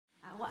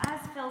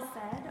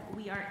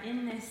we are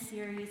in this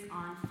series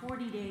on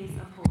 40 Days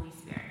of Holy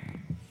Spirit.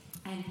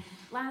 And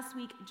last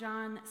week,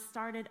 John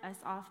started us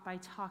off by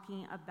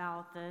talking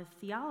about the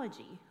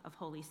theology of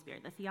Holy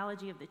Spirit, the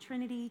theology of the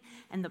Trinity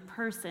and the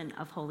person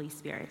of Holy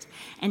Spirit.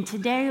 And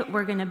today,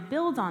 we're going to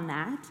build on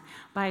that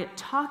by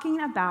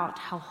talking about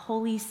how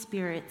Holy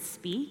Spirit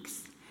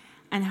speaks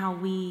and how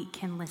we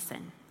can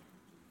listen.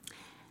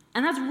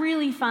 And that's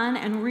really fun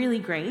and really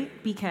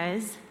great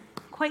because,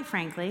 quite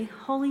frankly,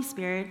 Holy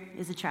Spirit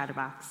is a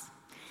chatterbox.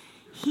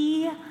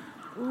 He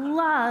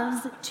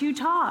loves to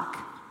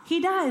talk. He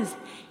does.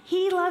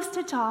 He loves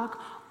to talk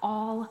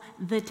all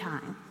the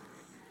time,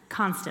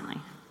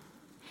 constantly.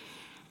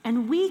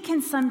 And we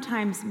can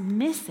sometimes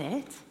miss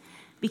it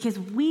because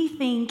we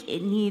think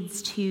it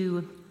needs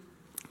to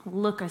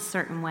look a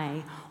certain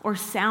way or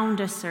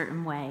sound a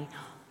certain way,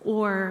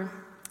 or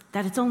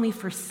that it's only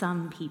for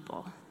some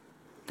people,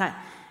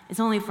 that it's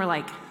only for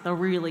like the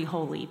really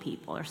holy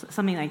people or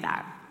something like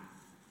that.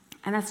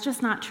 And that's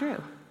just not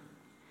true.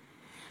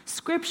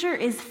 Scripture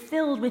is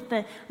filled with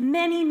the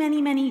many,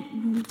 many, many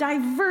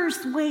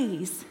diverse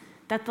ways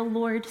that the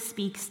Lord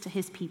speaks to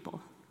his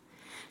people.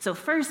 So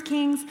 1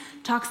 Kings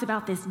talks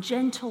about this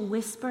gentle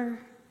whisper,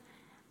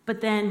 but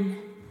then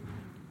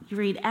you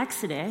read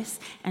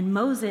Exodus, and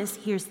Moses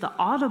hears the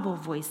audible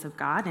voice of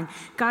God, and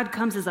God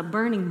comes as a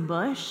burning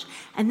bush.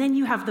 And then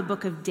you have the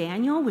book of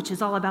Daniel, which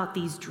is all about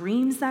these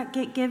dreams that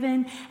get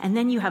given. And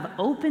then you have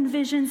open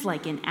visions,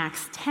 like in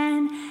Acts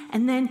 10.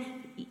 And then,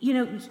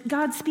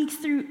 God speaks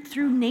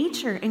through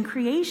nature and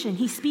creation.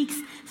 He speaks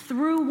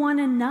through one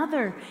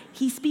another.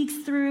 He speaks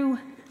through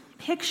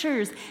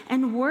pictures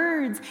and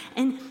words.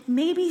 And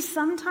maybe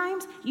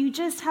sometimes you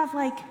just have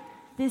like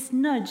this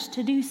nudge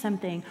to do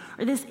something,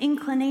 or this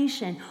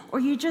inclination, or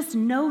you just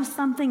know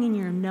something in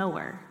your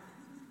knower.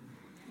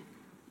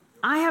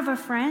 I have a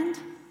friend,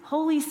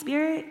 Holy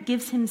Spirit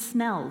gives him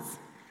smells.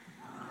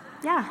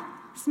 Yeah,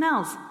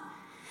 smells.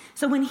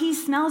 So when he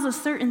smells a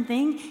certain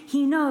thing,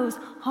 he knows,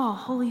 oh,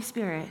 Holy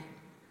Spirit,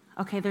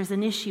 okay, there's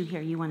an issue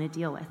here you want to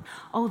deal with.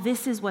 Oh,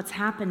 this is what's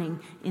happening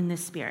in the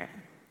Spirit.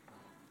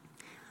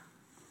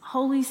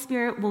 Holy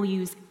Spirit will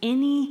use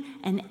any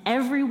and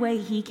every way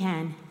he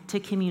can to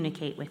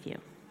communicate with you.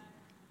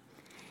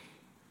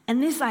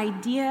 And this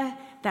idea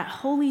that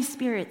Holy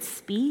Spirit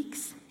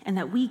speaks and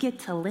that we get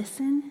to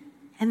listen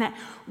and that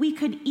we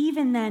could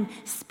even then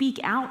speak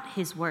out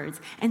his words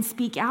and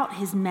speak out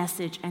his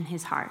message and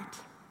his heart.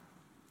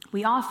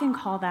 We often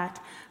call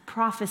that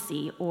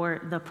prophecy or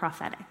the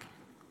prophetic.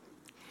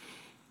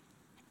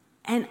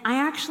 And I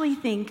actually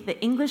think the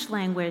English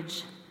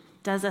language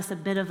does us a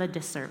bit of a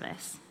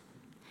disservice,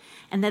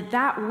 and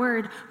that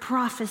word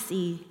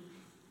prophecy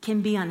can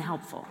be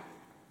unhelpful.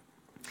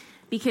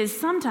 Because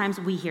sometimes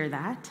we hear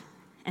that,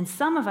 and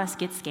some of us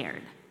get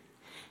scared,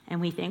 and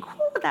we think,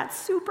 oh, that's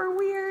super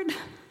weird.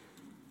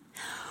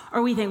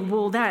 Or we think,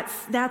 well,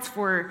 that's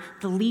for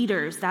the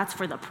leaders, that's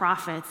for the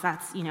prophets,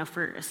 that's,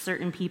 for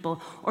certain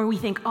people. Or we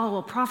think, oh,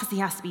 well, prophecy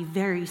has to be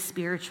very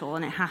spiritual,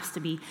 and it has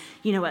to be,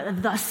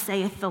 thus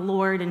saith the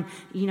Lord, and,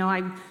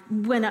 I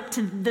went up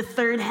to the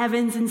third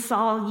heavens and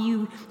saw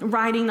you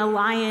riding a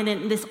lion,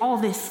 and all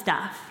this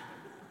stuff.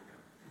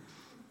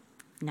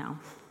 No.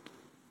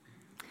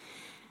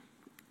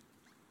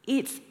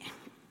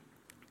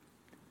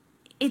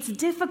 It's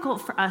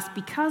difficult for us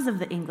because of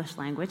the English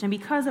language and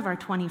because of our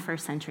 21st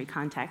century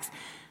context,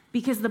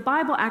 because the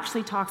Bible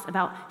actually talks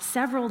about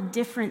several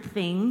different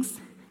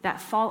things that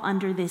fall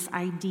under this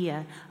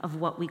idea of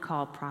what we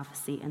call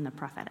prophecy and the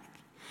prophetic.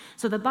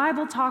 So the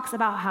Bible talks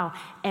about how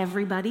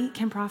everybody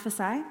can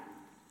prophesy,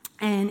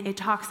 and it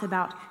talks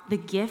about the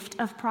gift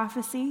of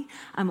prophecy.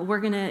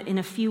 In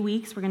a few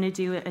weeks, we're going to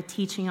do a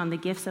teaching on the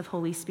gifts of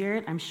Holy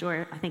Spirit.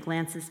 I think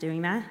Lance is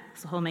doing that,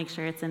 so he'll make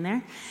sure it's in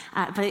there.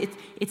 But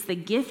it's the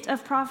gift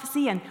of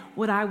prophecy and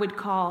what I would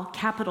call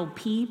capital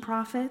P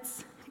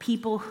prophets,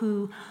 people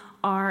who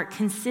are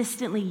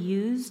consistently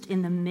used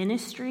in the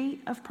ministry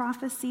of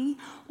prophecy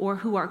or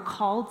who are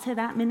called to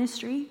that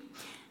ministry.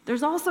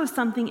 There's also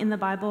something in the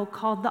Bible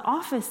called the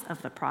office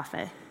of the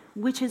prophet,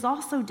 which is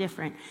also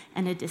different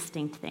and a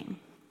distinct thing.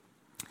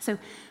 So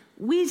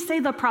we say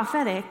the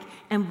prophetic,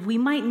 and we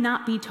might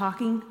not be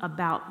talking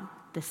about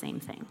the same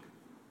thing.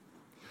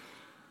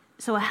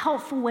 So a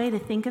helpful way to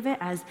think of it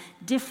as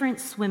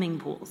different swimming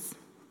pools.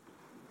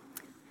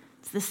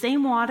 It's the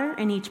same water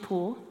in each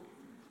pool,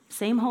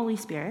 same Holy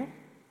Spirit,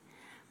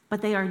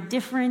 but they are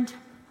different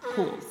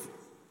pools.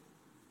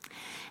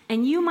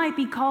 And you might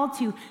be called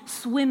to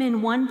swim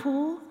in one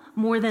pool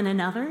more than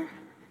another.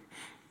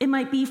 It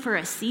might be for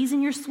a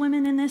season you're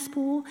swimming in this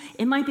pool.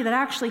 It might be that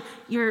actually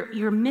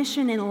your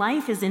mission in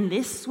life is in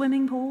this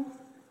swimming pool.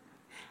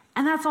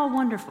 And that's all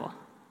wonderful.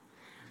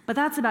 But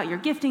that's about your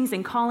giftings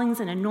and callings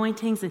and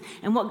anointings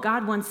and what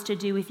God wants to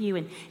do with you.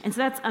 And so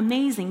that's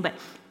amazing, but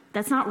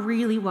that's not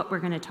really what we're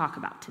going to talk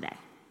about today.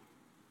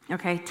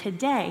 Okay,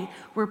 today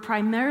we're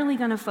primarily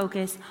going to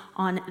focus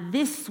on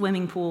this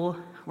swimming pool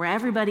where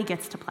everybody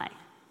gets to play.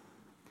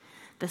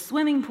 The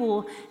swimming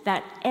pool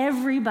that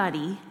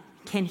everybody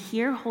can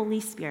hear Holy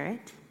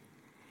Spirit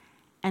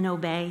and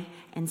obey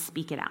and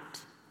speak it out.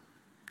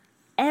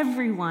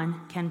 everyone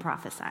can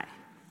prophesy.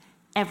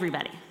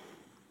 Everybody.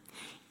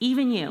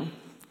 Even you,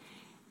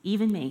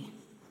 even me.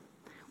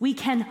 We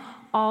can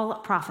all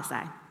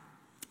prophesy.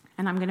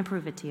 And I'm going to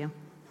prove it to you.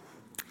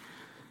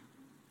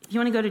 If you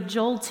want to go to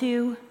Joel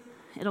 2,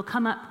 it'll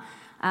come up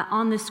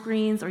on the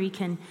screens, or you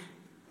can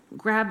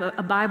grab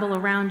a Bible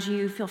around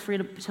you. Feel free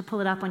to pull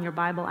it up on your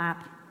Bible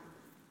app.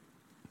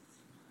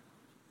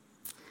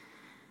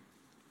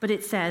 But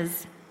it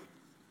says,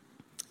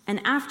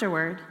 "And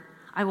afterward,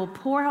 I will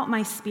pour out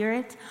my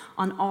Spirit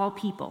on all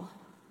people.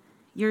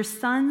 Your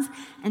sons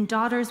and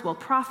daughters will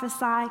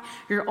prophesy,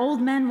 your old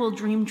men will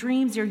dream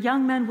dreams, your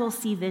young men will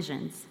see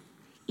visions.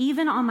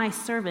 Even on my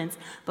servants,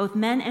 both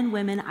men and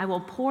women, I will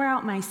pour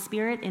out my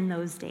Spirit in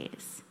those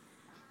days."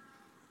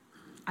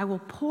 I will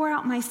pour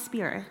out my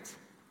Spirit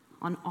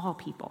on all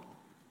people.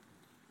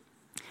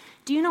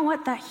 Do you know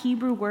what that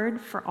Hebrew word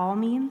for all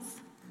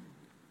means?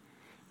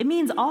 It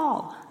means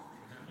all.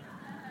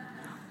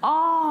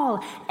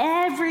 All,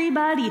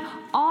 everybody,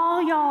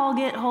 all y'all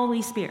get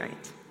Holy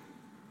Spirit.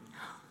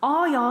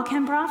 All y'all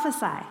can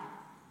prophesy.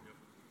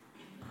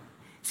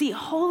 See,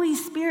 Holy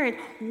Spirit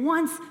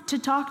wants to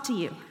talk to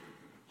you.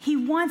 He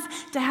wants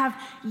to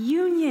have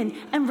union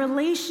and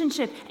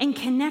relationship and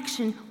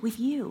connection with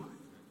you.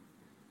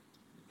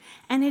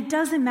 And it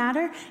doesn't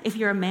matter if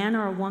you're a man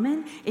or a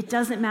woman. It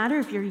doesn't matter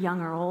if you're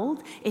young or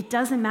old. It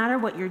doesn't matter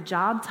what your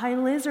job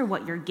title is or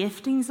what your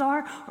giftings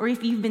are, or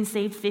if you've been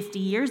saved 50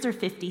 years or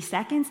 50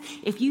 seconds.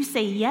 If you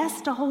say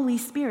yes to Holy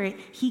Spirit,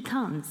 he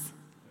comes.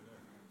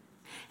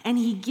 And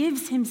he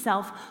gives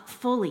himself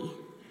fully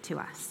to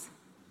us.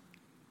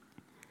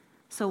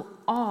 So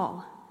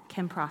all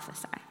can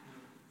prophesy.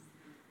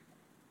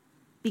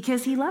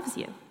 Because he loves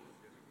you.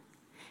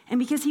 And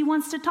because he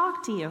wants to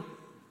talk to you.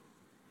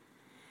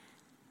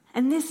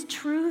 And this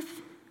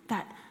truth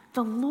that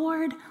the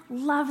Lord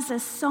loves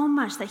us so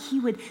much that he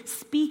would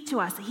speak to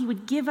us, that he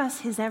would give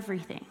us his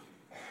everything,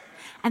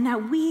 and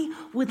that we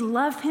would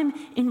love him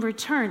in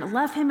return,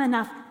 love him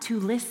enough to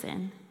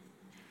listen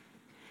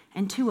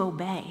and to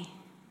obey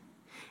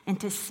and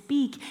to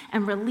speak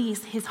and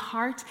release his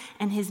heart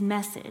and his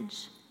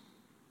message,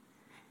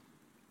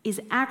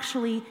 is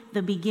actually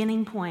the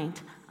beginning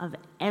point of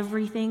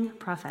everything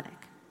prophetic.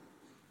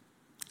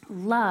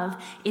 Love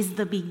is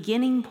the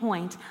beginning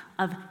point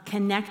of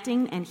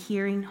connecting and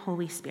hearing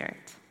Holy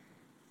Spirit.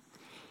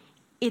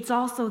 It's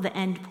also the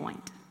end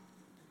point.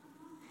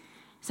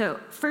 So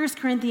 1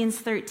 Corinthians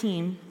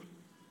 13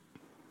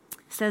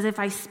 says, "If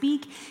I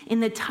speak in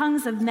the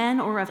tongues of men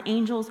or of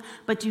angels,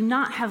 but do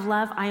not have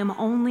love, I am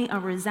only a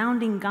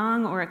resounding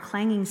gong or a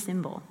clanging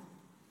cymbal.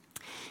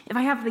 If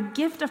I have the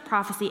gift of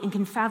prophecy and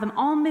can fathom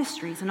all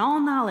mysteries and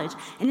all knowledge,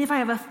 and if I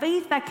have a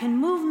faith that can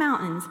move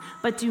mountains,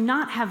 but do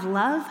not have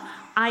love,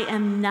 I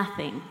am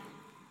nothing."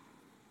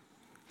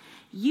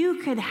 You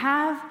could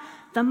have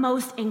the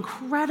most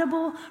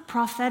incredible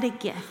prophetic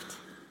gift.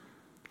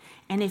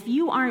 And if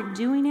you aren't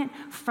doing it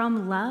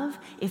from love,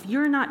 if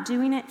you're not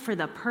doing it for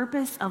the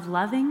purpose of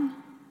loving,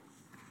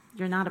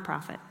 you're not a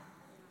prophet.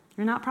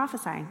 You're not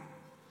prophesying.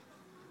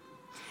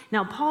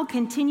 Now, Paul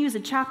continues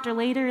a chapter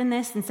later in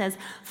this and says,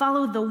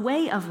 "Follow the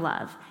way of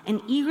love and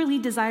eagerly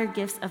desire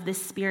gifts of the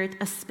Spirit,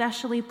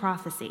 especially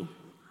prophecy.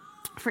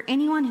 For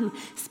anyone who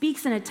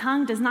speaks in a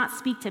tongue does not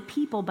speak to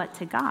people but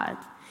to God.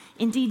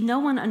 Indeed, no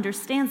one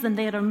understands them.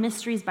 They are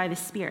mysteries by the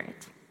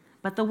Spirit.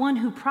 But the one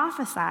who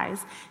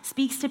prophesies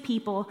speaks to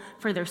people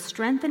for their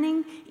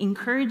strengthening,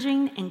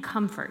 encouraging, and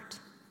comfort.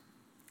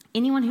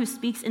 Anyone who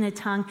speaks in a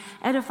tongue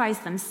edifies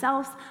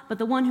themselves, but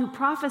the one who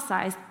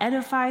prophesies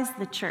edifies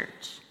the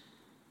church."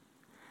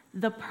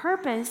 The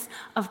purpose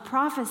of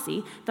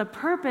prophecy, the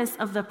purpose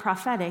of the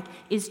prophetic,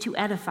 is to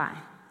edify.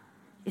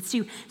 It's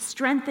to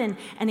strengthen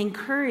and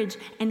encourage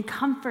and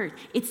comfort.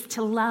 It's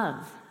to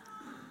love.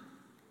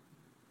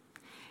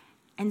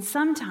 And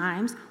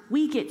sometimes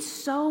we get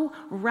so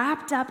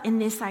wrapped up in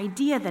this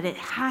idea that it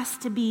has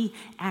to be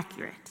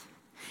accurate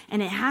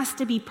and it has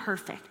to be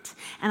perfect.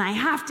 And I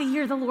have to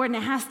hear the Lord and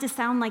it has to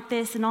sound like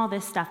this and all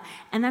this stuff.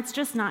 And that's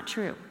just not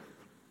true.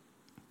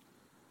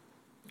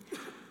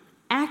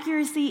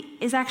 Accuracy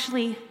is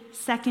actually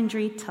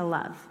secondary to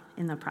love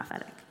in the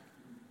prophetic.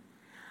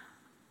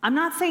 I'm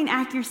not saying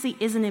accuracy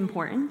isn't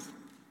important.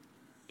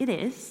 It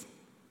is.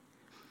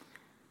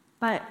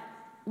 But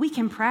we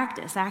can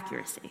practice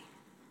accuracy.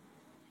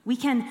 We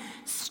can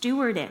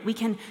steward it. We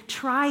can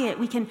try it.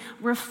 We can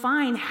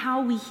refine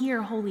how we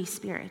hear Holy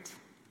Spirit.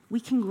 We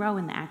can grow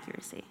in the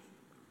accuracy.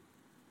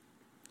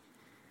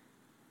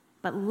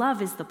 But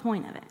love is the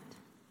point of it.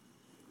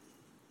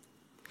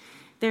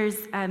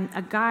 There's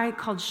a guy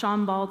called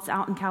Sean Baltz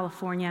out in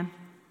California,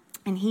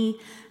 and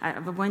I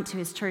went to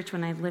his church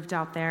when I lived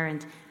out there,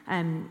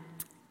 and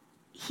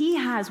he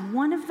has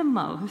one of the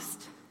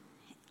most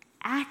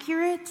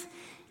accurate,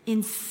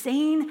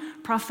 insane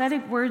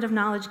prophetic word of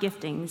knowledge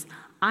giftings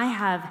I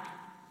have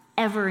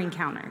ever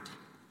encountered.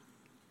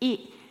 It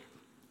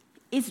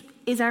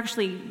is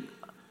actually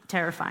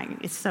terrifying.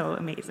 It's so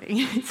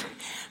amazing.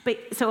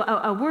 So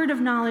a word of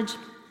knowledge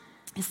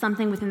is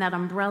something within that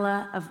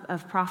umbrella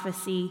of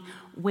prophecy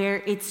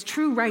where it's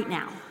true right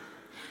now.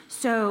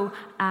 So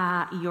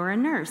you're a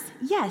nurse.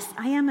 Yes,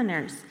 I am a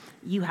nurse.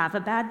 You have a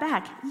bad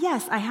back.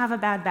 Yes, I have a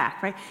bad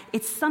back, right?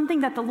 It's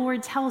something that the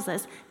Lord tells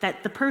us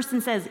that the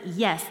person says,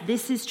 yes,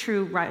 this is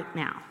true right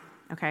now,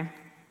 okay?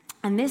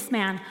 And this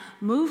man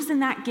moves in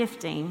that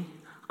gifting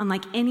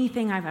unlike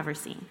anything I've ever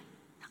seen.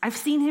 I've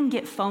seen him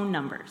get phone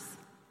numbers,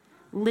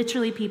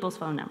 literally people's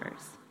phone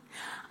numbers.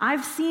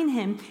 I've seen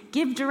him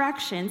give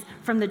directions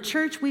from the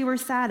church we were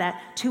sat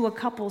at to a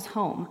couple's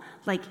home,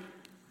 like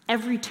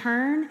every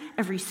turn,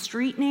 every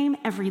street name,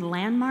 every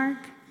landmark.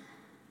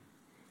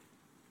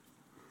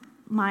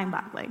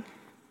 Mind-boggling.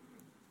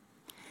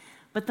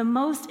 But the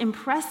most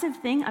impressive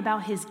thing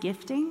about his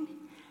gifting,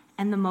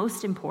 and the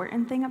most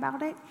important thing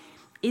about it,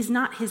 is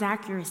not his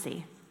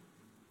accuracy.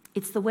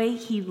 It's the way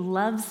he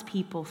loves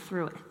people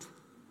through it.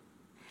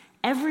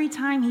 Every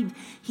time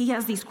he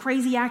has these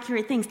crazy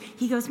accurate things,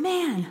 he goes,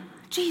 man,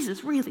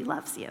 Jesus really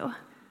loves you.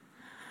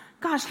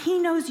 Gosh, he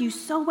knows you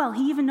so well,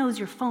 he even knows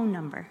your phone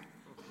number.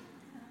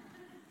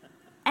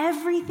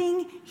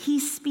 Everything he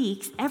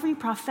speaks, every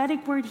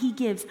prophetic word he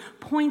gives,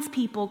 points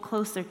people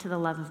closer to the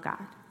love of God,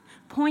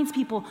 points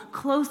people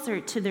closer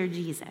to their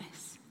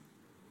Jesus.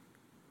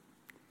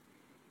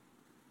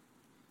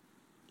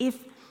 If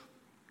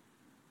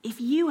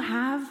you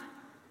have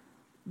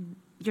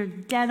your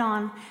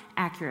dead-on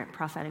accurate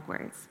prophetic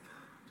words,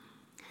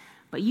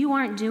 but you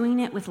aren't doing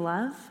it with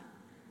love,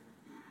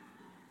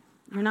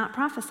 you're not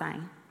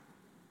prophesying.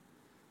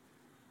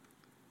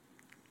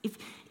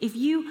 If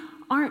you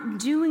aren't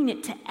doing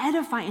it to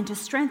edify and to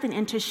strengthen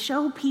and to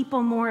show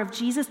people more of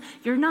Jesus,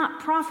 you're not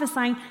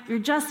prophesying, you're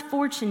just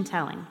fortune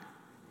telling.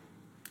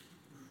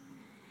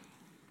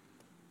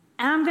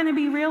 And I'm going to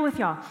be real with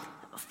y'all.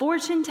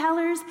 Fortune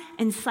tellers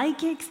and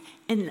psychics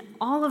and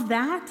all of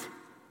that,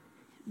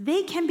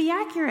 they can be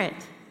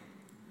accurate.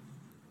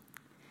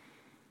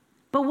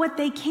 But what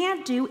they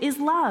can't do is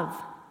love.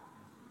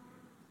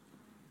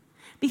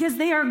 Because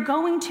they are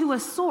going to a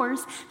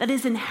source that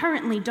is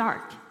inherently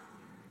dark.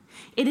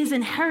 It is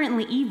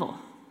inherently evil.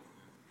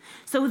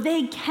 So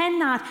they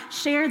cannot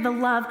share the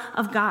love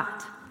of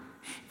God.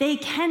 They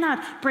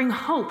cannot bring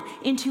hope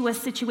into a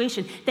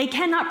situation. They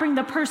cannot bring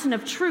the person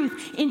of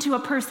truth into a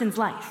person's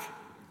life.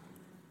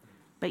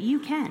 But you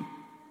can,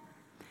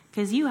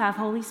 because you have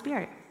Holy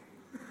Spirit.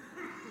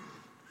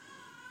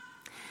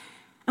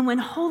 And when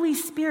Holy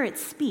Spirit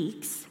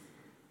speaks,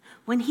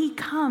 when he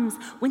comes,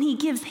 when he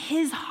gives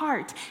his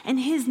heart and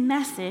his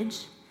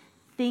message,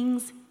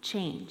 things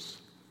change.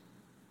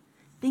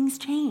 Things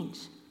change.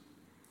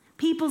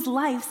 People's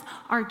lives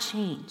are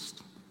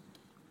changed.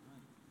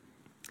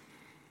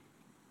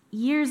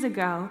 Years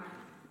ago,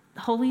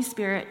 the Holy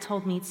Spirit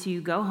told me to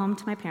go home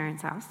to my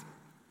parents' house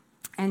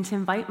and to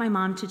invite my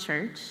mom to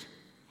church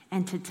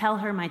and to tell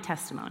her my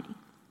testimony.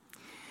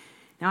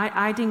 Now,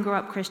 I didn't grow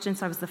up Christian,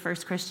 so I was the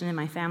first Christian in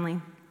my family.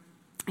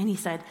 And he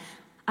said,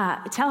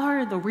 tell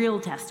her the real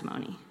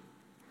testimony.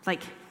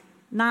 Like,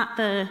 not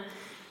the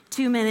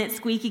 2-minute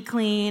squeaky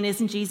clean,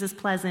 isn't Jesus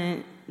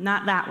pleasant?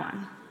 Not that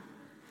one.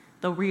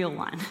 The real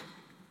one.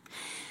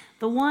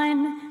 The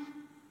one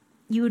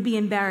you would be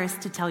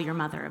embarrassed to tell your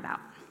mother about.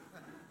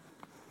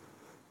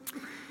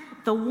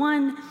 The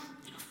one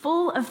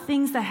full of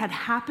things that had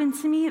happened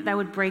to me that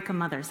would break a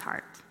mother's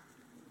heart.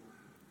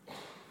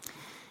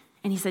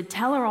 And he said,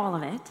 tell her all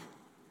of it,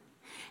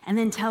 and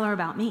then tell her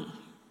about me.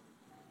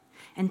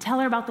 And tell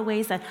her about the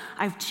ways that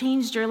I've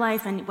changed your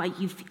life and why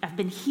I've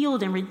been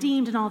healed and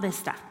redeemed and all this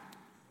stuff.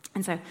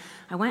 And so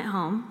I went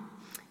home.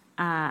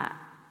 I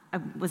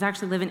was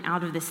actually living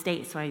out of the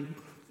state, so I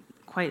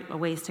quite a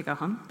ways to go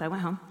home, but I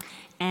went home.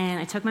 And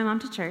I took my mom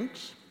to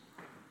church,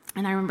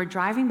 and I remember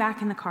driving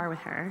back in the car with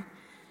her,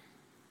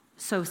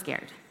 so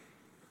scared.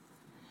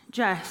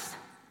 Just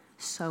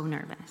so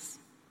nervous.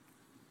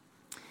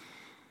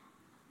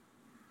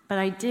 But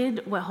I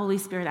did what Holy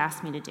Spirit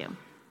asked me to do.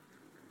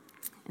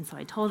 And so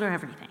I told her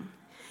everything.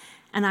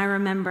 And I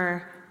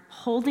remember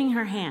holding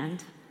her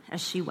hand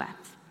as she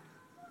wept.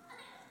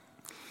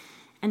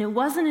 And it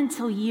wasn't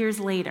until years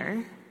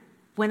later,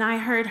 when I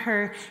heard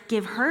her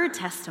give her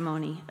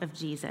testimony of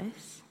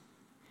Jesus,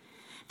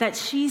 that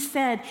she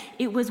said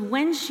it was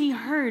when she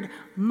heard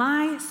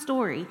my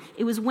story,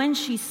 it was when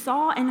she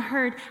saw and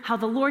heard how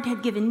the Lord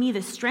had given me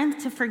the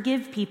strength to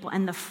forgive people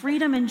and the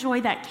freedom and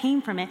joy that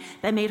came from it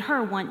that made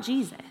her want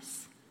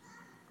Jesus.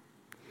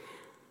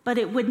 But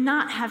it would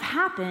not have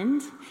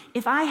happened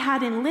if I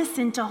hadn't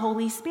listened to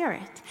Holy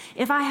Spirit,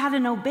 if I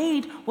hadn't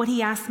obeyed what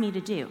he asked me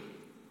to do.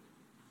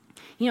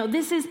 You know,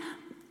 this is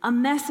a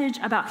message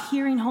about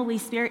hearing Holy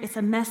Spirit. It's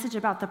a message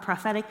about the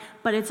prophetic,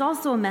 but it's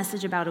also a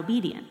message about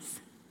obedience.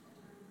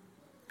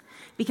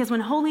 Because when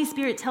Holy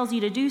Spirit tells you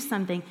to do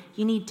something,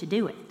 you need to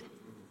do it.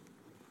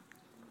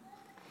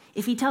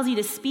 If he tells you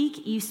to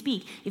speak, you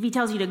speak. If he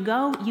tells you to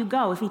go, you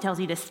go. If he tells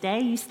you to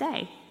stay, you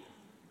stay.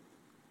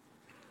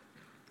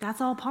 That's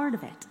all part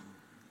of it.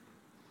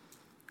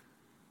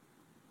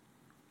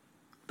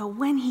 But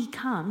when he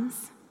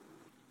comes,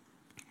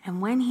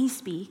 and when he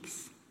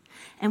speaks,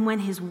 and when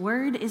his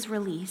word is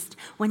released,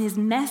 when his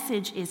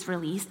message is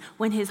released,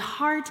 when his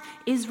heart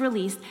is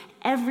released,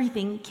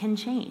 everything can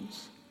change.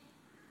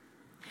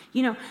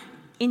 You know,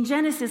 in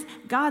Genesis,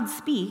 God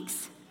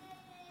speaks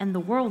and the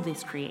world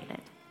is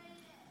created.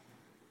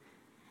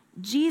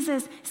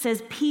 Jesus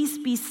says, "Peace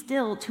be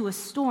still," to a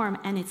storm,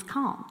 and it's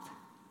calmed.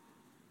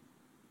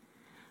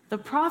 The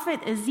prophet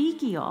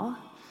Ezekiel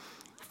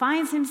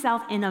finds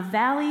himself in a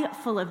valley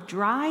full of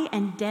dry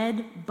and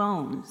dead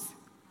bones.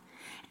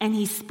 And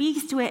he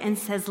speaks to it and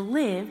says,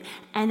 "Live,"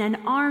 and an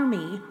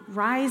army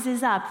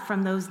rises up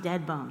from those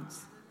dead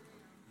bones.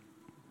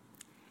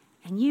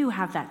 And you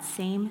have that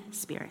same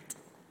Spirit.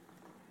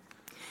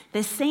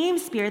 The same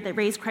Spirit that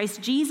raised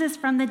Christ Jesus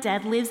from the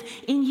dead lives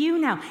in you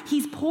now.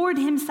 He's poured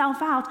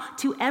himself out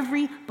to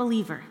every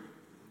believer.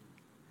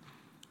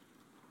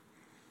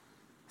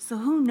 So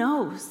who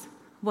knows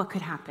what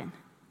could happen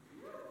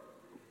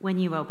when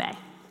you obey,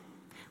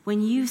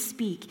 when you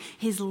speak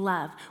his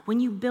love, when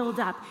you build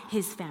up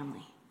his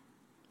family?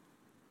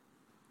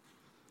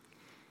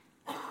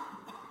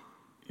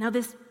 Now,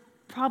 this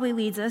probably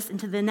leads us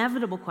into the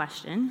inevitable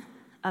question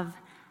of,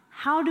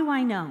 how do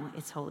I know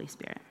it's Holy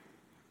Spirit?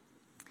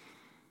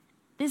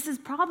 This is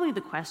probably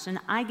the question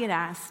I get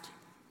asked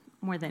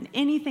more than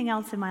anything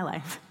else in my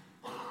life.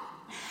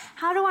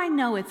 How do I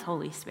know it's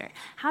Holy Spirit?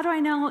 How do I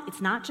know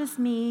it's not just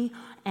me,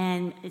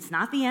 and it's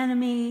not the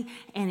enemy,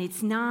 and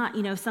it's not,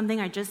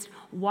 something I just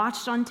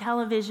watched on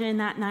television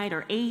that night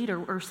or ate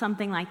or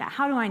something like that?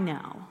 How do I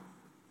know?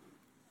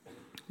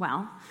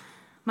 Well,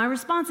 my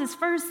response is,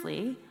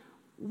 firstly,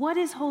 what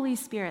is Holy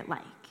Spirit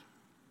like?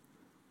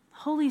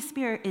 Holy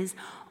Spirit is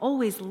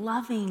always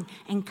loving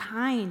and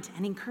kind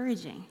and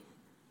encouraging.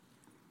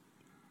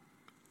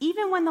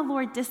 Even when the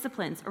Lord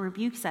disciplines or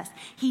rebukes us,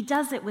 he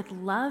does it with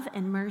love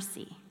and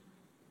mercy.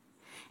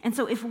 And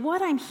so if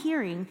what I'm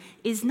hearing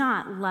is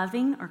not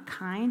loving or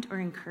kind or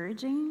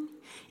encouraging,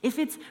 if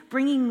it's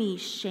bringing me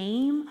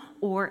shame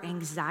or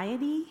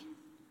anxiety,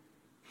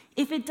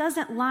 if it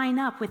doesn't line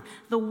up with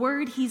the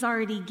word he's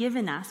already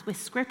given us with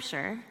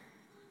Scripture,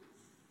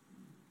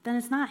 then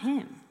it's not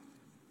him.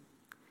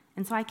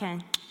 And so I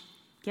can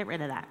get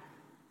rid of that.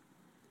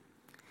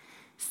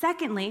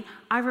 Secondly,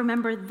 I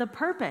remember the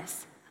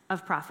purpose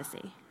of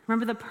prophecy.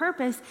 Remember, the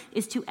purpose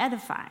is to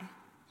edify.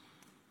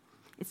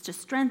 It's to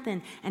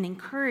strengthen and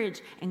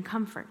encourage and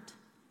comfort.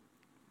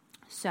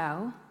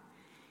 So,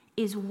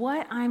 is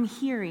what I'm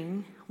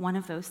hearing one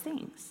of those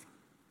things?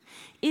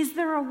 Is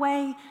there a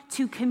way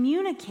to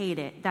communicate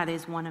it that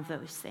is one of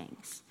those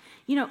things?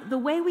 The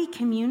way we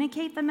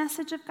communicate the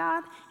message of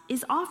God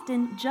is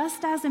often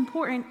just as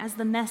important as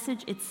the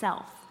message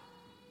itself.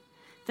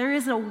 There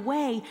is a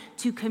way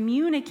to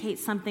communicate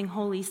something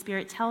Holy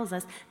Spirit tells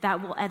us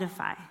that will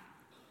edify,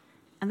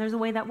 and there's a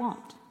way that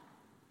won't.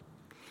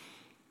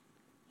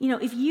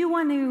 If you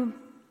want to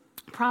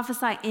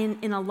prophesy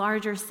in a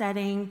larger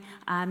setting,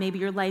 maybe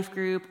your life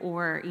group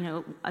or,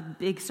 a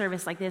big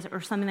service like this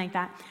or something like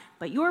that,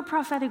 but your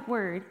prophetic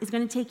word is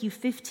going to take you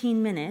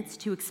 15 minutes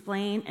to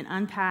explain and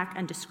unpack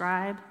and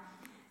describe,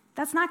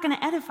 that's not going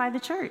to edify the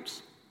church.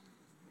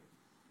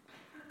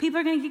 People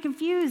are going to get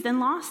confused and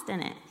lost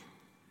in it.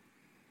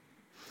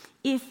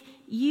 If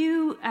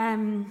you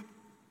are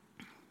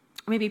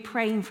maybe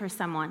praying for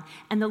someone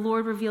and the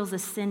Lord reveals a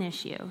sin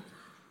issue,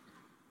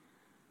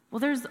 well,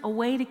 there's a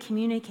way to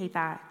communicate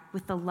that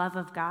with the love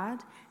of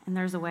God, and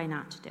there's a way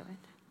not to do it.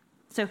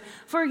 So,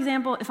 for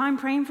example, if I'm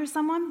praying for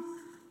someone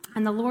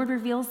and the Lord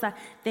reveals that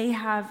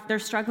they're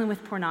struggling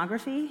with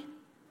pornography,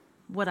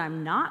 what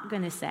I'm not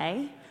going to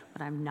say,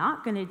 what I'm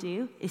not going to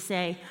do is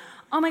say,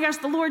 "Oh my gosh,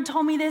 the Lord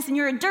told me this, and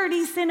you're a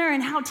dirty sinner,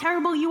 and how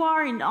terrible you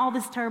are," and all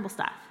this terrible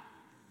stuff.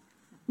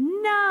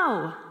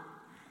 No,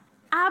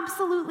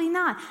 absolutely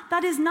not.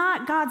 That is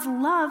not God's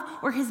love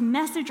or his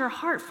message or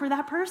heart for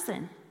that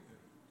person.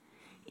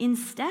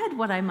 Instead,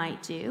 what I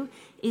might do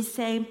is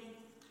say,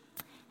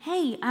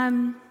 "Hey,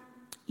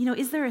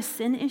 is there a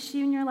sin issue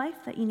in your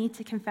life that you need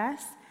to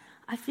confess?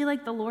 I feel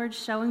like the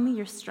Lord's showing me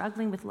you're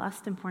struggling with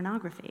lust and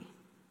pornography."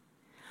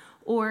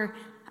 Or,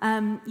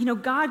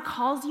 God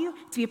calls you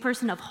to be a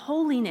person of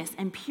holiness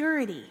and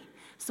purity.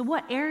 So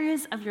what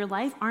areas of your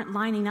life aren't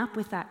lining up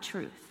with that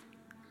truth?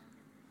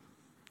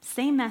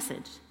 Same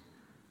message.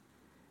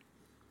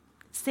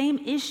 Same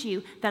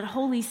issue that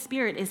Holy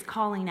Spirit is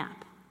calling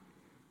up.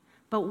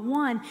 But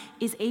one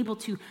is able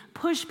to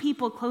push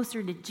people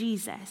closer to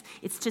Jesus.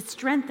 It's to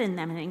strengthen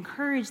them and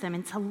encourage them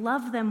and to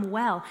love them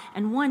well,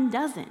 and one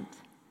doesn't.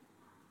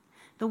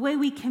 The way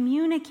we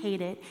communicate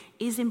it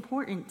is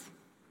important.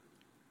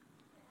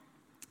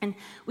 And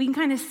we can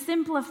kind of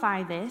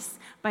simplify this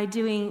by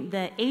doing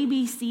the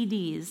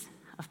ABCDs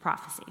of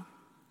prophecy.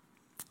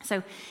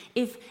 So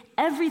if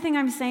everything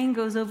I'm saying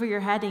goes over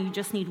your head and you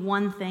just need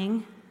one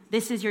thing,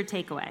 this is your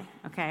takeaway,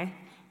 okay?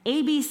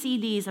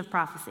 ABCDs of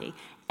prophecy.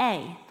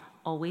 A,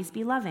 always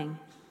be loving.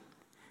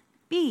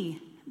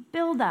 B,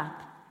 build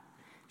up.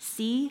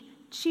 C,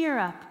 cheer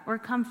up or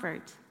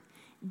comfort.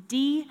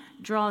 D,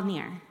 draw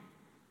near.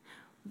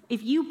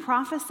 If you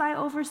prophesy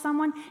over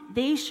someone,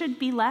 they should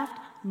be left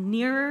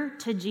nearer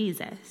to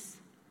Jesus.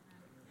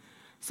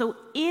 So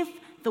if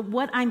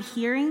what I'm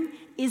hearing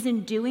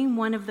isn't doing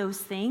one of those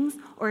things,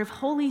 or if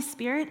Holy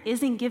Spirit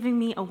isn't giving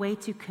me a way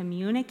to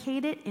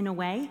communicate it in a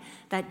way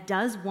that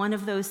does one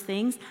of those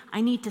things,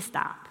 I need to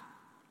stop.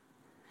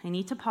 I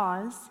need to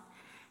pause,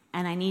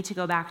 and I need to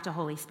go back to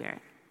Holy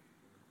Spirit.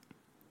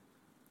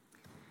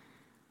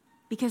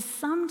 Because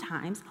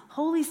sometimes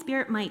Holy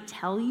Spirit might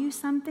tell you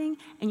something,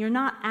 and you're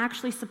not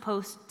actually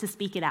supposed to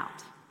speak it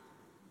out.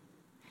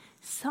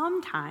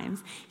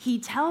 Sometimes he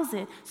tells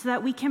it so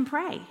that we can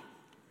pray.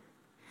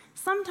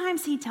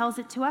 Sometimes he tells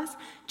it to us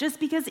just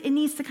because it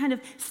needs to kind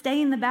of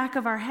stay in the back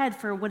of our head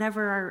for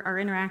whatever our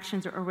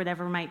interactions or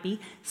whatever might be.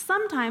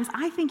 Sometimes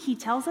I think he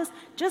tells us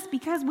just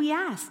because we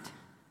asked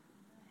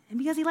and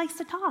because he likes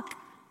to talk.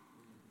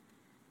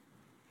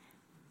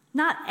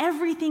 Not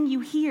everything you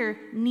hear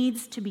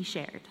needs to be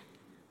shared.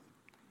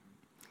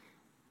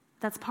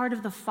 That's part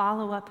of the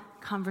follow-up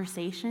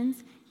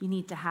conversations you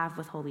need to have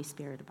with Holy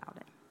Spirit about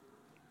it.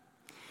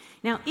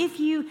 Now, if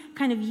you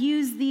kind of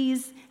use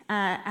these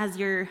as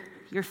your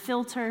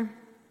filter,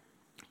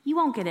 you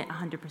won't get it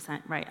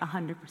 100% right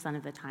 100%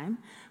 of the time,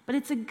 but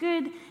it's a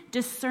good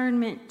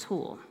discernment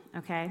tool,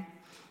 okay?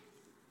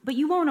 But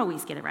you won't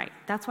always get it right.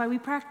 That's why we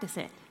practice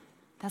it.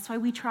 That's why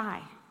we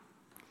try.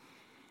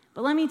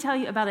 But let me tell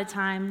you about a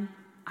time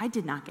I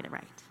did not get it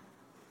right.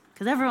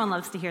 Because everyone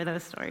loves to hear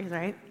those stories,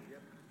 right?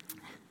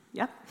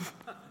 Yep.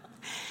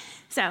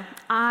 So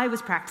I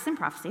was practicing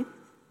prophecy,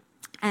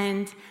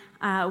 and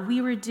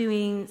we were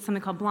doing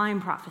something called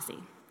blind prophecy.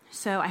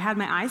 So I had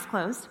my eyes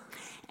closed,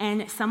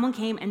 and someone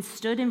came and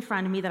stood in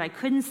front of me that I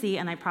couldn't see,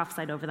 and I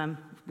prophesied over them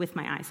with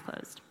my eyes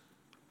closed.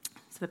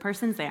 So the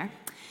person's there,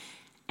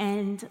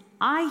 and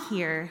I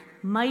hear,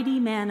 "Mighty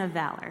man of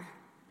valor."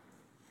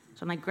 So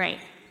I'm like, great,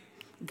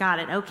 got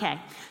it,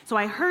 okay. So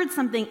I heard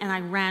something, and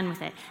I ran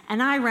with it,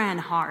 and I ran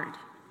hard.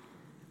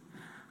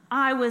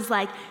 I was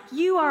like,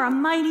 "You are a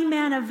mighty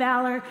man of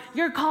valor.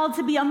 You're called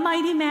to be a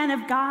mighty man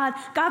of God.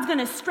 God's going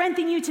to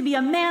strengthen you to be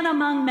a man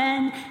among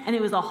men." And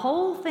it was a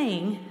whole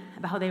thing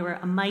about how they were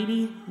a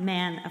mighty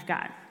man of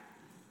God.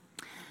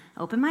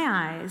 Open my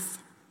eyes.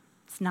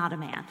 It's not a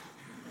man.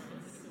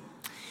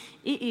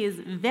 It is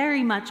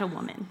very much a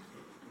woman.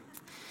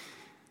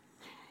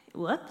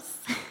 Whoops.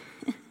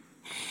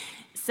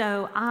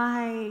 So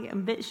I am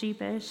a bit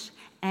sheepish,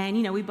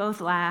 and, we both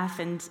laugh,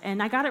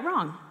 and I got it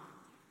wrong.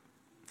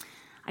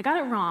 I got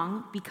it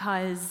wrong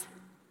because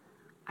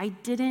I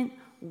didn't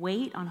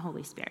wait on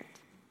Holy Spirit.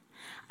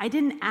 I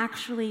didn't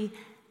actually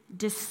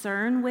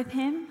discern with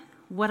him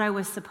what I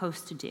was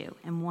supposed to do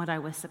and what I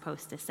was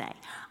supposed to say.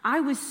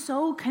 I was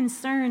so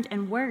concerned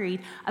and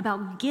worried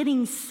about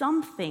getting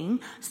something,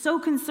 so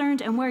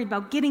concerned and worried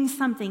about getting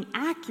something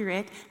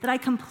accurate that I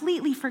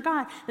completely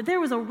forgot that there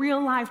was a real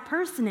live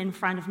person in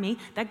front of me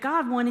that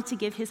God wanted to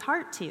give his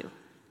heart to.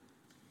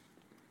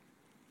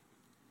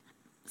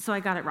 So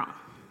I got it wrong.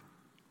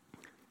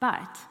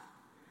 But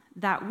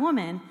that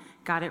woman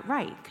got it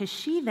right, because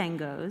she then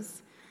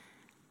goes,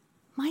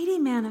 "Mighty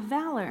man of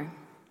valor.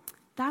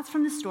 That's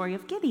from the story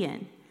of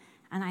Gideon."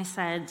 And I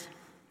said,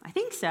 "I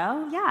think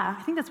so. Yeah,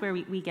 I think that's where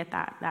we get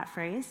that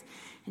phrase."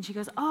 And she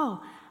goes,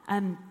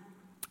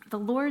 the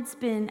Lord's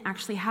been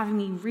actually having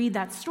me read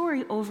that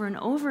story over and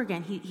over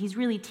again. He's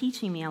really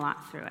teaching me a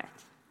lot through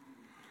it."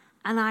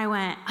 And I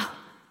went, "Oh,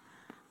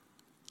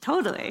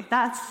 totally.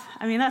 That's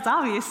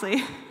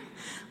obviously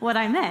what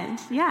I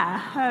meant."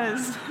 Yeah, that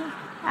was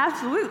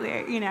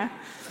absolutely,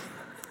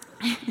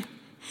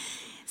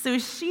 So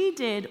she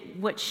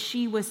did what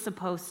she was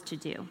supposed to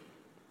do,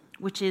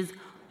 which is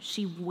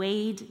she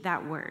weighed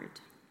that word.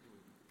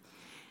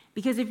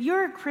 Because if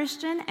you're a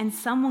Christian and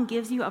someone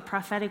gives you a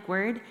prophetic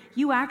word,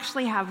 you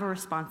actually have a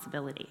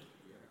responsibility.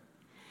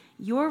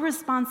 Your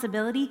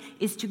responsibility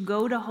is to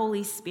go to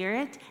Holy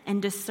Spirit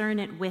and discern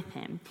it with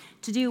him.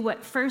 To do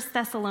what 1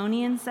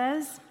 Thessalonians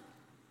says,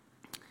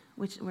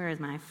 where is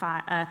my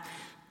 5?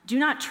 "Do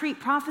not treat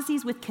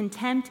prophecies with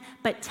contempt,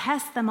 but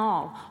test them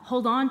all.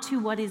 Hold on to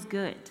what is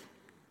good."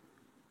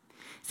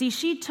 See,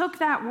 she took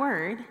that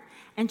word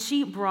and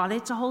she brought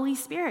it to Holy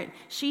Spirit.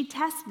 She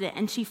tested it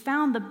and she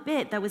found the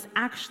bit that was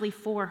actually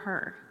for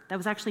her, that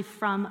was actually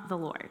from the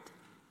Lord.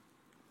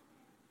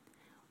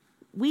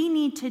 We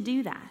need to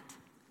do that.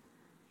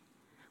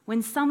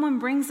 When someone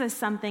brings us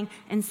something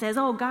and says,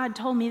 "Oh, God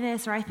told me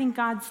this," or "I think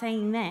God's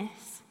saying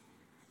this,"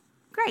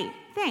 great,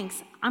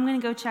 thanks. I'm going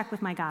to go check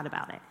with my God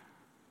about it.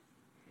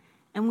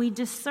 And we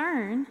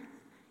discern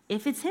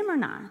if it's him or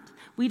not.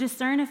 We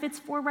discern if it's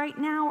for right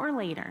now or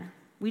later.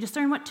 We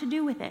discern what to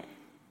do with it.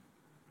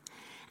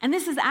 And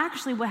this is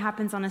actually what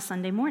happens on a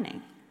Sunday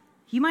morning.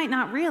 You might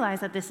not realize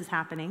that this is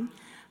happening,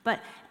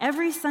 but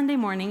every Sunday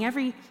morning,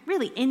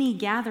 any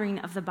gathering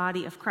of the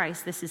body of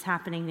Christ, this is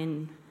happening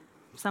in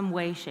some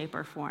way, shape,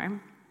 or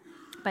form.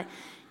 But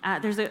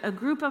there's a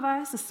group of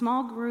us, a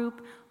small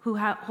group, who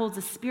holds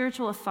a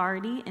spiritual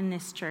authority in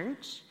this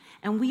church,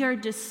 and we are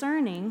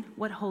discerning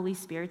what Holy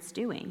Spirit's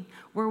doing.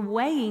 We're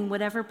weighing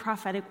whatever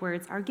prophetic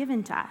words are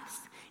given to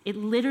us. It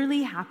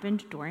literally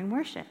happened during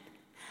worship.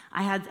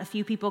 I had a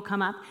few people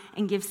come up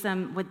and give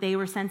some what they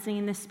were sensing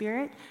in the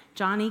Spirit.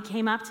 Johnny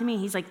came up to me.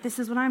 He's like, this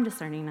is what I'm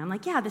discerning. And I'm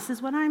like, yeah, this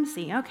is what I'm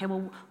seeing. Okay,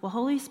 well,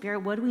 Holy Spirit,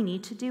 what do we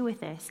need to do with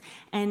this?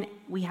 And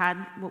we had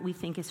what we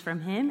think is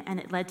from him, and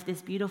it led to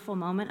this beautiful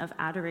moment of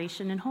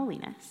adoration and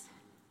holiness.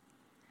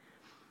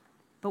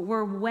 But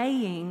we're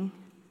weighing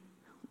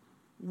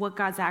what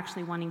God's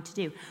actually wanting to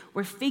do.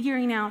 We're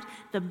figuring out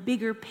the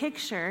bigger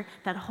picture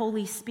that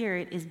Holy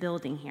Spirit is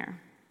building here.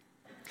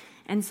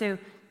 And so,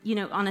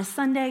 on a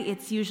Sunday,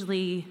 it's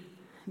usually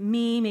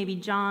me, maybe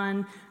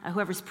John,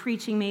 whoever's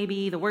preaching,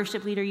 maybe the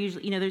worship leader.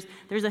 Usually,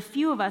 there's a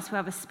few of us who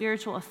have a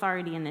spiritual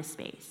authority in this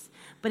space.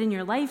 But in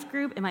your life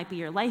group, it might be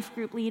your life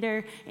group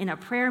leader. In a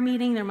prayer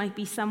meeting, there might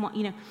be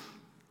someone,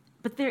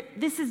 But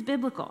this is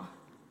biblical.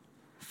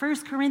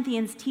 1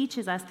 Corinthians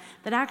teaches us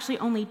that actually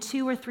only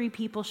 2 or 3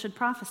 people should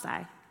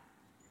prophesy.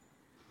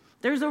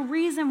 There's a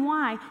reason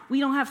why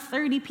we don't have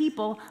 30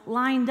 people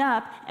lined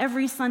up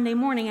every Sunday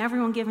morning,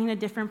 everyone giving a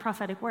different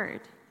prophetic word.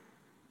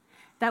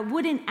 That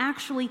wouldn't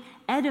actually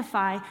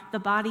edify the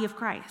body of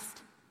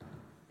Christ.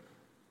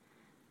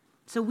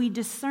 So we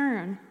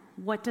discern,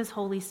 what does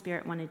Holy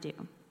Spirit want to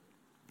do?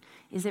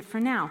 Is it for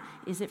now?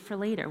 Is it for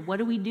later? What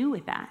do we do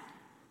with that?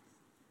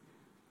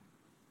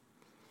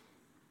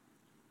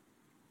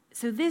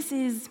 So this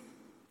is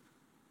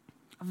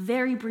a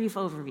very brief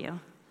overview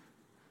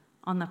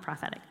on the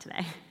prophetic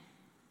today.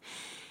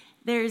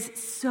 There's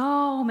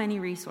so many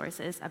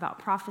resources about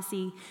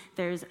prophecy.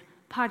 There's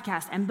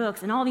podcasts and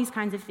books and all these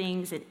kinds of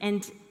things,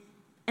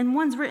 and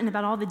one's written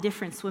about all the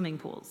different swimming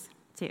pools,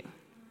 too.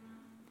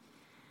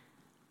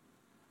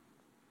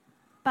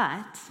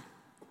 But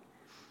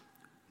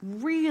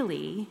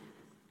really,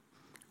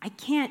 I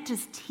can't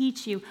just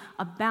teach you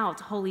about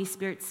Holy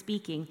Spirit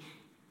speaking.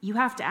 You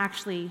have to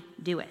actually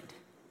do it.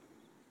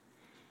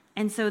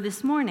 And so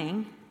this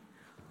morning,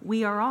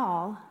 we are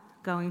all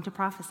going to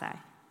prophesy.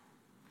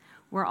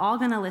 We're all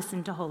going to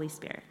listen to Holy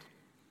Spirit.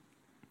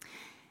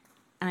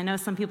 And I know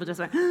some people just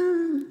went,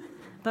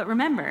 but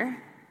remember,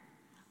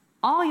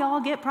 all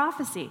y'all get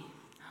prophecy.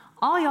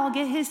 All y'all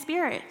get his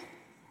Spirit.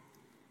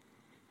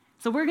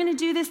 So we're going to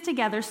do this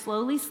together,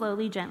 slowly,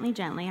 slowly, gently,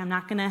 gently. I'm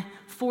not going to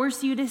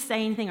force you to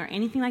say anything or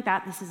anything like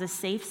that. This is a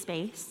safe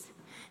space.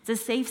 It's a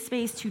safe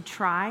space to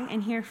try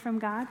and hear from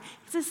God.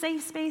 It's a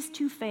safe space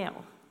to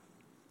fail.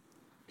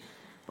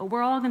 But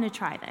we're all going to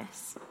try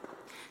this.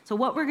 So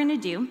what we're going to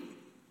do,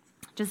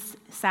 just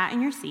sat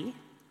in your seat.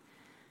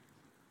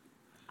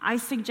 I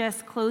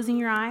suggest closing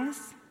your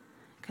eyes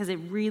because it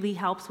really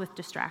helps with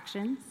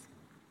distractions.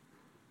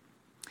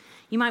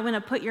 You might want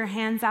to put your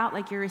hands out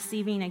like you're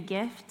receiving a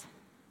gift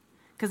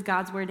because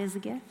God's word is a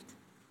gift.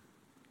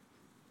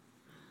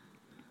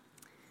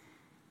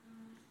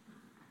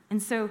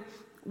 And so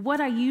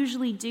what I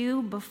usually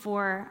do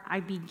before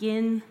I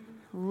begin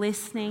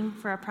listening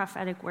for a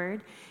prophetic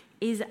word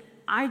is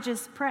I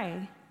just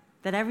pray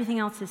that everything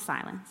else is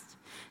silenced.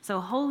 So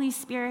Holy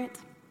Spirit,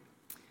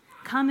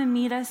 come and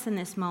meet us in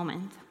this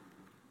moment.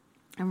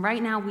 And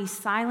right now we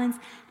silence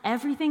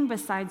everything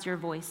besides your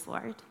voice,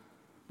 Lord.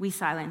 We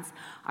silence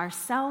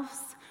ourselves.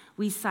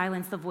 We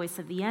silence the voice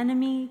of the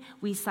enemy.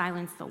 We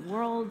silence the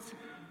world.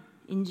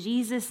 In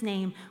Jesus'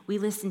 name, we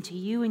listen to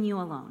you and you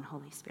alone,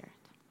 Holy Spirit.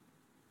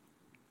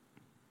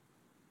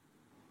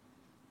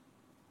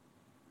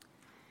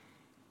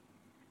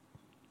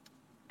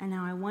 And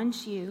now I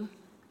want you,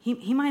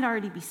 he might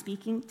already be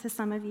speaking to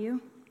some of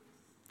you.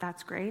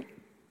 That's great.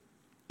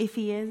 If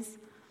he is,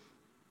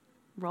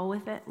 roll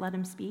with it, let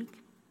him speak.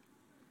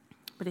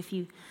 But if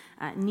you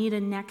need a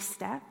next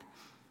step,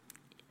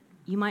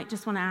 you might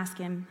just want to ask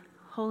him,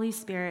 Holy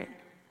Spirit,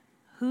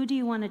 who do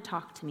you want to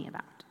talk to me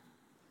about?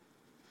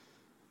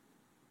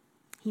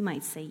 He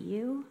might say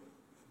you.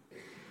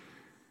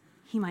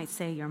 He might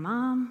say your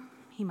mom.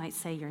 He might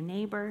say your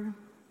neighbor.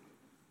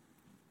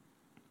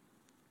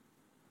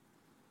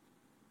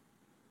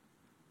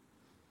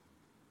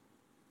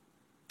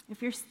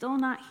 If you're still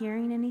not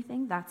hearing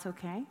anything, that's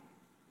okay.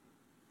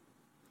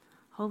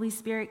 Holy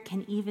Spirit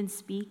can even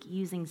speak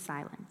using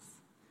silence.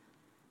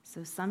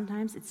 So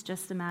sometimes it's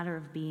just a matter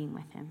of being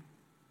with him.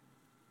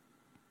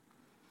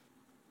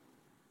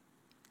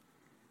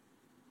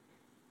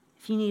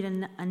 If you need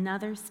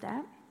another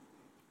step,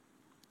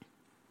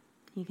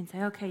 you can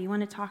say, okay, you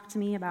want to talk to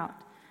me about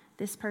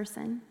this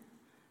person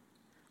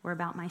or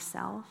about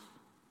myself?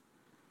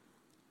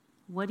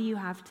 What do you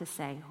have to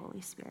say,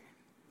 Holy Spirit?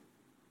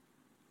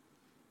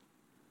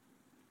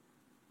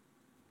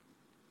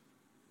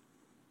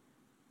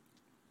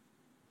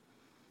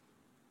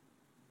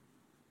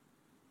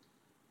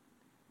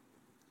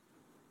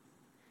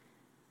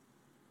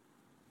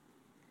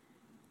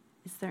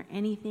 Is there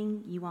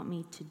anything you want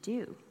me to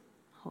do,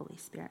 Holy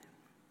Spirit?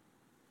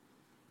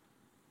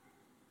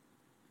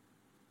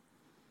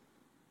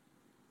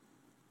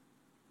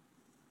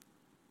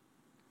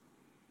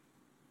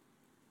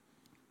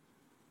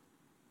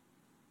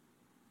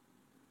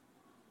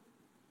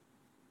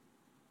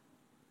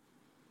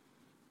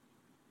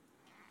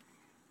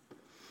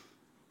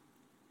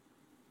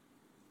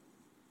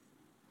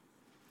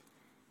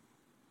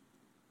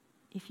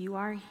 If you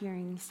are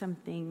hearing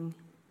something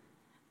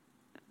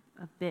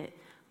a bit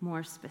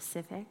more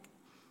specific,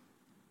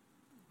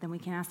 then we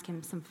can ask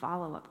him some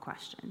follow-up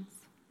questions.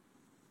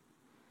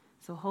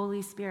 So,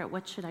 Holy Spirit,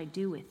 what should I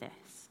do with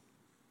this?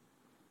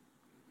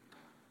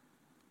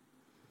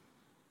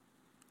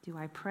 Do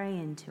I pray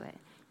into it?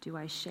 Do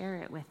I share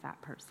it with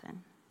that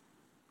person?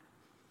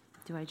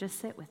 Do I just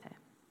sit with it?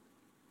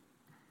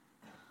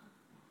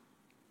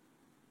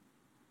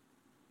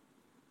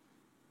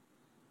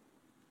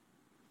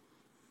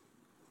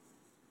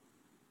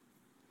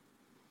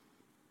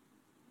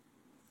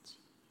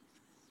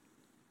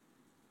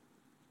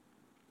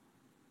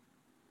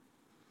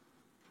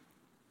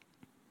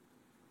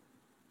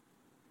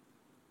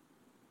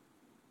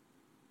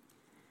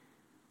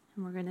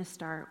 And we're going to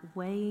start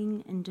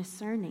weighing and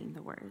discerning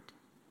the word.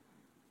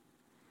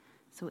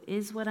 So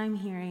is what I'm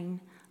hearing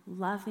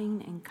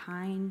loving and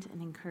kind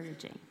and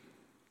encouraging?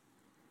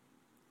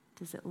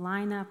 Does it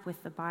line up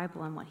with the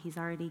Bible and what he's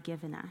already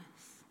given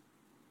us?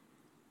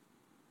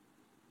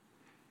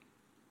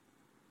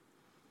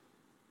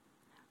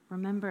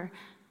 Remember,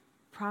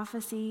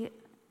 prophecy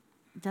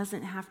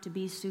doesn't have to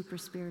be super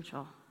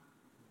spiritual.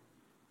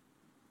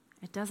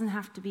 It doesn't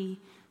have to be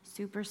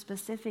super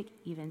specific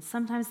even.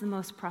 Sometimes the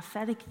most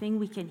prophetic thing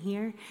we can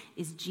hear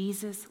is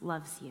Jesus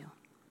loves you.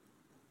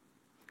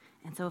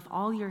 And so if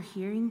all you're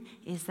hearing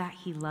is that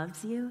he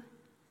loves you,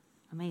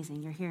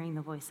 amazing, you're hearing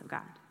the voice of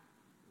God.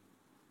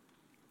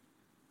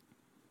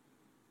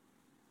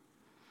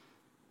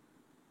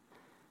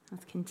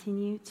 Let's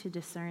continue to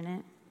discern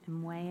it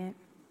and weigh it.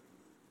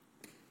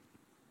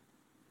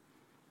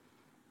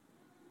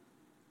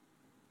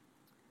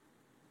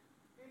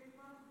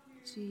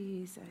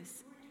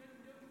 Jesus.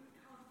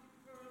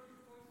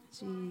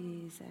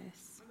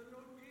 Jesus.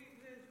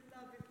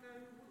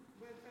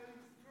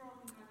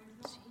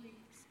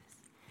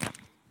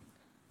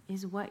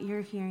 Is what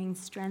you're hearing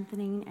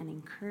strengthening and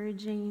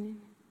encouraging,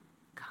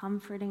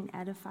 comforting,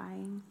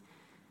 edifying?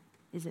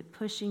 Is it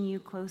pushing you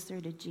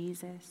closer to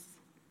Jesus?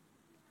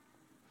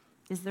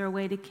 Is there a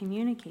way to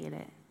communicate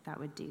it that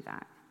would do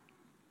that?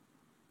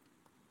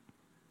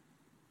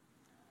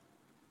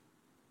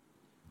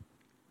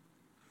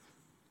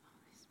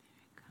 Holy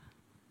Spirit,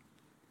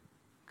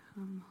 come.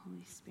 Come,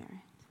 Holy Spirit.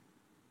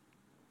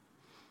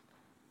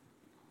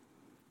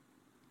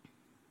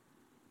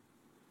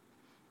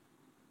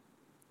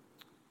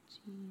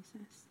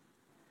 Jesus.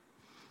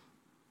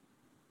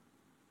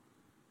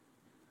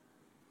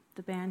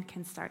 The band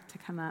can start to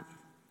come up,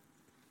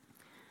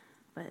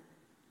 but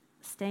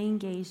stay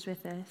engaged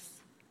with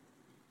this.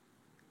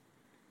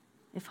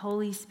 If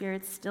Holy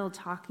Spirit's still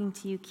talking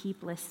to you,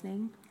 keep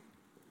listening.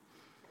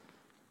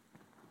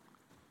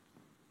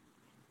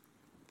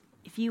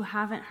 If you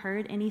haven't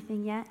heard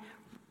anything yet,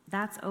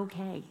 that's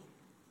okay.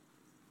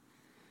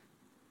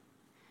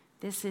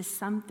 This is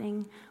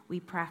something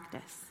we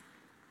practice.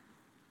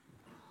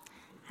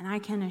 And I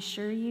can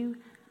assure you,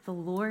 the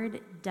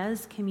Lord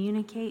does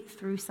communicate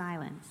through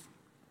silence.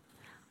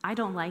 I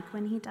don't like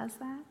when he does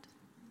that,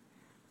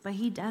 but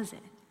he does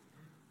it.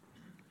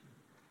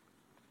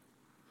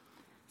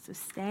 So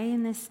stay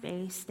in this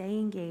space, stay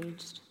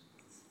engaged.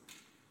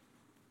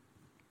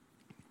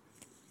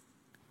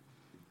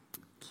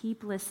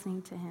 Keep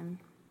listening to him.